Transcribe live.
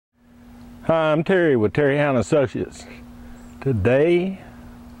Hi, I'm Terry with Terry Hound Associates. Today,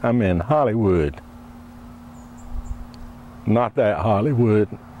 I'm in Hollywood. Not that Hollywood,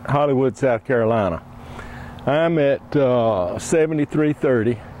 Hollywood, South Carolina. I'm at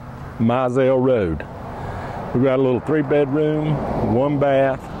 7330 Mizzell Road. We've got a little 3-bedroom,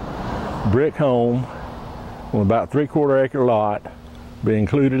 1-bath, brick home on about 3/4 acre lot. Be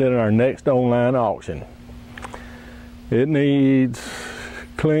included in our next online auction. It needs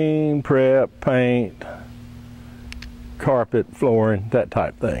clean, prep, paint, carpet, flooring, that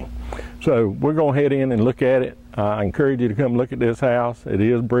type thing. So we're going to head in and look at it. I encourage you to come look at this house. It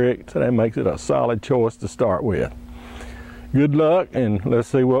is brick, so that makes it a solid choice to start with. Good luck, and let's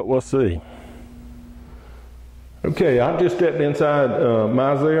see what we'll see. Okay, I just stepped inside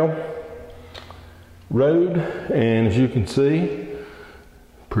Mizzell Road, and as you can see,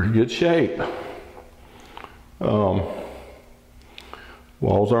 pretty good shape.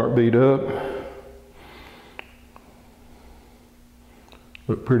 Walls aren't beat up.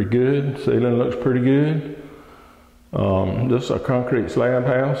 Look pretty good. Ceiling looks pretty good. This is a concrete slab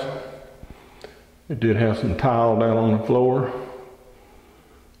house. It did have some tile down on the floor,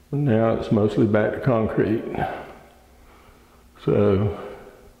 but now it's mostly back to concrete. So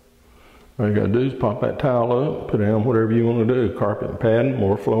all you gotta do is pop that tile up, put down whatever you want to do, carpet and padding,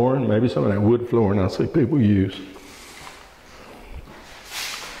 more flooring, maybe some of that wood flooring I see people use.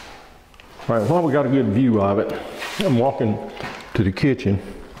 All right, while we got a good view of it, I'm walking to the kitchen.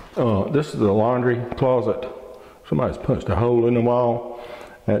 This is the laundry closet. Somebody's punched a hole in the wall.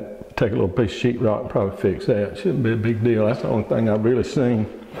 Take a little piece of sheetrock and probably fix that. Shouldn't be a big deal. That's the only thing I've really seen.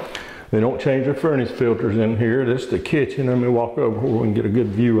 They don't change their furnace filters in here. This is the kitchen. Let me walk over where we can get a good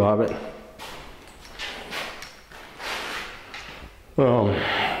view of it.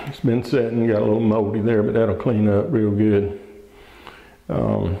 It's been sitting, got a little moldy there, but that'll clean up real good.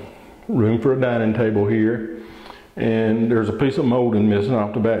 Room for a dining table here. And there's a piece of molding missing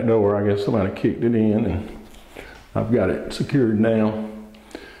off the back door. I guess somebody kicked it in and I've got it secured now.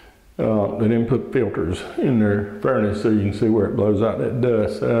 They didn't put filters in their furnace so you can see where it blows out that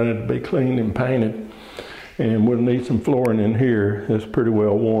dust. So it had to be cleaned and painted. And we'll need some flooring in here. It's pretty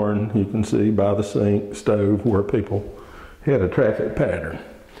well worn. You can see by the sink, stove, where people had a traffic pattern.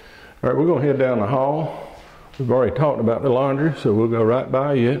 All right, we're gonna head down the hall. We've already talked about the laundry, so we'll go right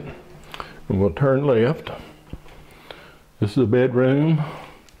by it and we'll turn left. This is the bedroom.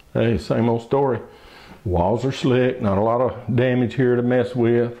 Hey, same old story. Walls are slick, not a lot of damage here to mess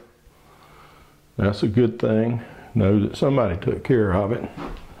with. That's a good thing. Know that somebody took care of it.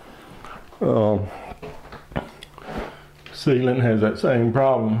 Ceiling has that same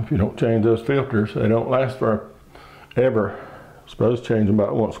problem. If you don't change those filters, they don't last forever. Supposed to change them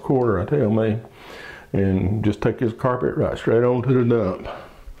about once a quarter, I tell me. And just take this carpet right straight on to the dump.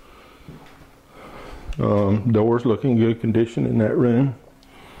 Doors look in good condition in that room.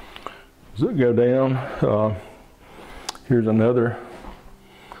 As it go down, here's another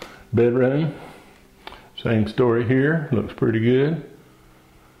bedroom. Same story here, looks pretty good.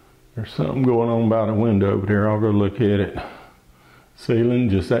 There's something going on by the window over there, I'll go look at it. Ceiling,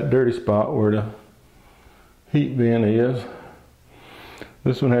 just that dirty spot where the heat vent is.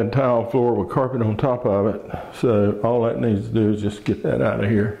 This one had tile floor with carpet on top of it, so all that needs to do is just get that out of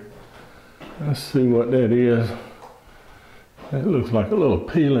here. Let's see what that is. It looks like a little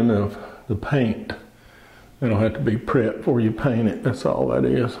peeling of the paint. It'll have to be prepped before you paint it, that's all that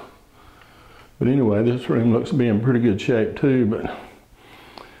is. But anyway, this room looks to be in pretty good shape too, but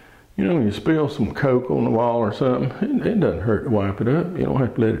you know, when you spill some Coke on the wall or something, it doesn't hurt to wipe it up. You don't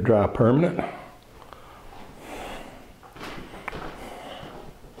have to let it dry permanent.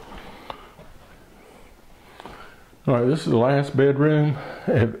 All right, this is the last bedroom.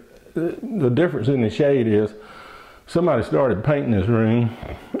 The difference in the shade is somebody started painting this room,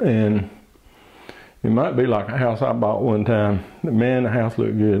 and it might be like a house I bought one time. Man, the house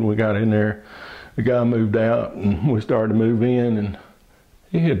looked good, and we got in there. The guy moved out, and we started to move in, and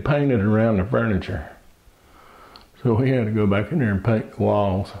he had painted around the furniture. So we had to go back in there and paint the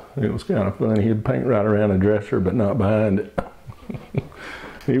walls. It was kind of funny. He'd paint right around the dresser, but not behind it.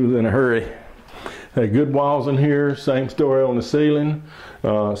 He was in a hurry. Had good walls in here, same story on the ceiling,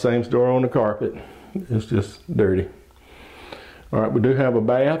 same story on the carpet. It's just dirty. All right, we do have a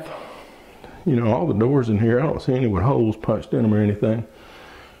bath. You know, all the doors in here, I don't see any with holes punched in them or anything.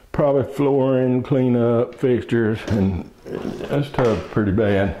 Probably flooring, clean up, fixtures, and this tub's pretty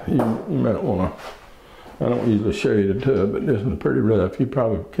bad. You might wanna, I don't usually show you the tub, but this is pretty rough. You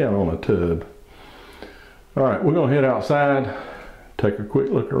probably count on a tub. All right, we're gonna head outside, take a quick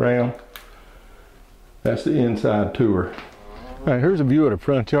look around. That's the inside tour. All right, here's a view of the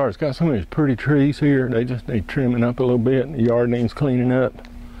front yard. It's got some of these pretty trees here. They just need trimming up a little bit, and the yard needs cleaning up.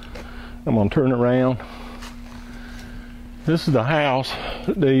 I'm gonna turn around. This is the house.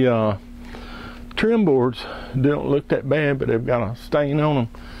 The trim boards don't look that bad, but they've got a stain on them.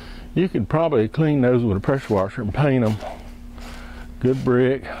 You could probably clean those with a pressure washer and paint them. Good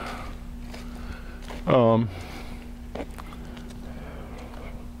brick. But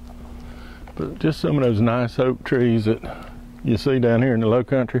just some of those nice oak trees that you see down here in the low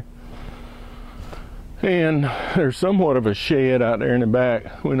country. And there's somewhat of a shed out there in the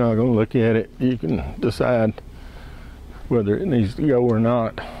back. We're not going to look at it. You can decide whether it needs to go or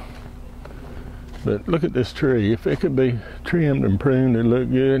not. But look at this tree. If it could be trimmed and pruned, it'd look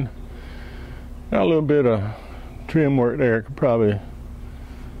good. Got a little bit of trim work there. Could probably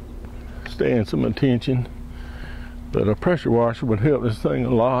stand some attention. But a pressure washer would help this thing a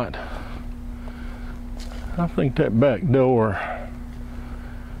lot. I think that back door,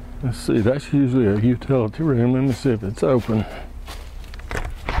 let's see, that's usually a utility room. Let me see if it's open.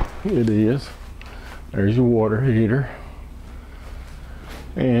 It is. There's your water heater.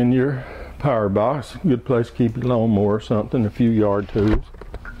 And your power box. Good place to keep your lawnmower or something, a few yard tools.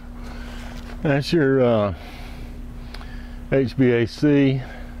 That's your HVAC.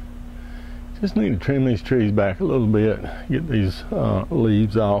 Just need to trim these trees back a little bit, get these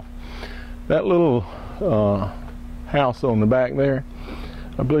leaves off. That little house on the back there,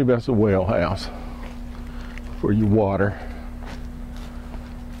 I believe that's a well house for your water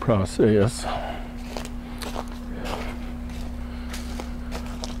process.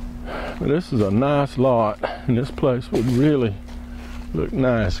 But this is a nice lot, and this place would really look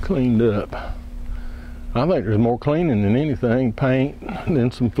nice cleaned up. I think there's more cleaning than anything, paint, and then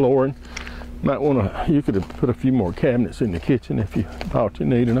some flooring. Might want to, you could have put a few more cabinets in the kitchen if you thought you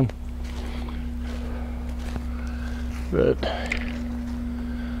needed them. But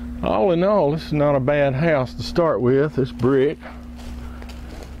all in all, this is not a bad house to start with. It's brick.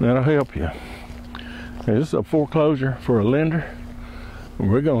 That'll help you. And this is a foreclosure for a lender.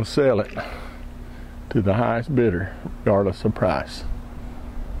 And we're going to sell it to the highest bidder, regardless of price.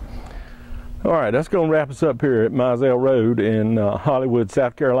 All right, that's going to wrap us up here at Mizzell Road in Hollywood,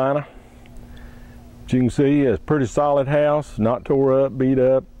 South Carolina. As you can see, it's a pretty solid house, not tore up, beat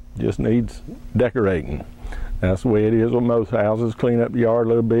up, just needs decorating. That's the way it is with most houses. Clean up the yard a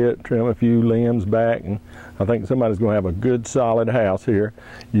little bit, trim a few limbs back, and I think somebody's going to have a good solid house here.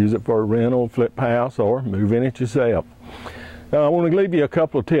 Use it for a rental, flip house, or move in it yourself. Now, I want to leave you a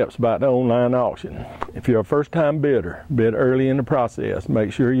couple of tips about the online auction. If you're a first-time bidder, bid early in the process.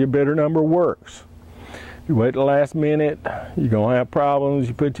 Make sure your bidder number works. If you wait till the last minute, you're going to have problems.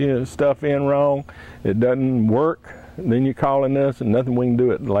 You put your stuff in wrong, it doesn't work, then you're calling us and nothing we can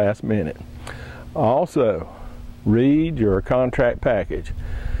do at the last minute. Also, read your contract package.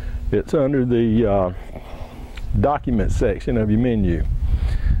 It's under the document section of your menu.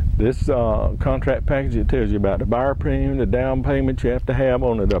 This contract package, it tells you about the buyer premium, the down payment you have to have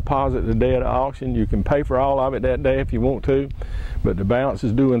on the deposit the day of the auction. You can pay for all of it that day if you want to, but the balance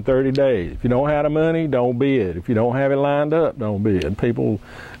is due in 30 days. If you don't have the money, don't bid. If you don't have it lined up, don't bid. People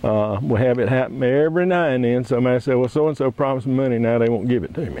will have it happen every now and then. Somebody say, well, so-and-so promised me money, now they won't give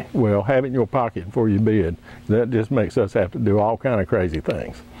it to me. Well, have it in your pocket before you bid. That just makes us have to do all kind of crazy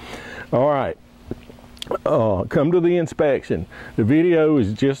things. All right. Come to the inspection. The video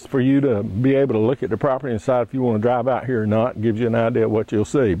is just for you to be able to look at the property and decide if you want to drive out here or not. It gives you an idea of what you'll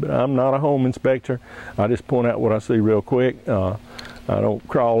see. But I'm not a home inspector. I just point out what I see real quick. I don't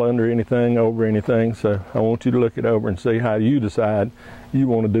crawl under anything, over anything. So I want you to look it over and see how you decide you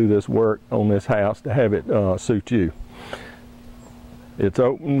want to do this work on this house to have it suit you. It's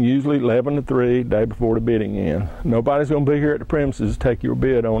open usually 11 to 3, day before the bidding end. Nobody's going to be here at the premises to take your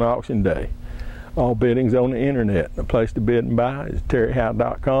bid on auction day. All bidding's on the internet. The place to bid and buy is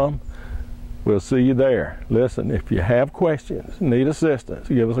terryhowe.com. We'll see you there. Listen, if you have questions, need assistance,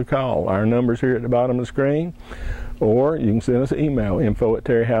 give us a call. Our number's here at the bottom of the screen, or you can send us an email,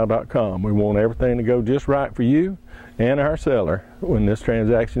 info@terryhowe.com. We want everything to go just right for you and our seller when this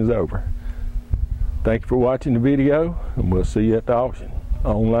transaction is over. Thank you for watching the video, and we'll see you at the auction.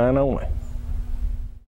 Online only.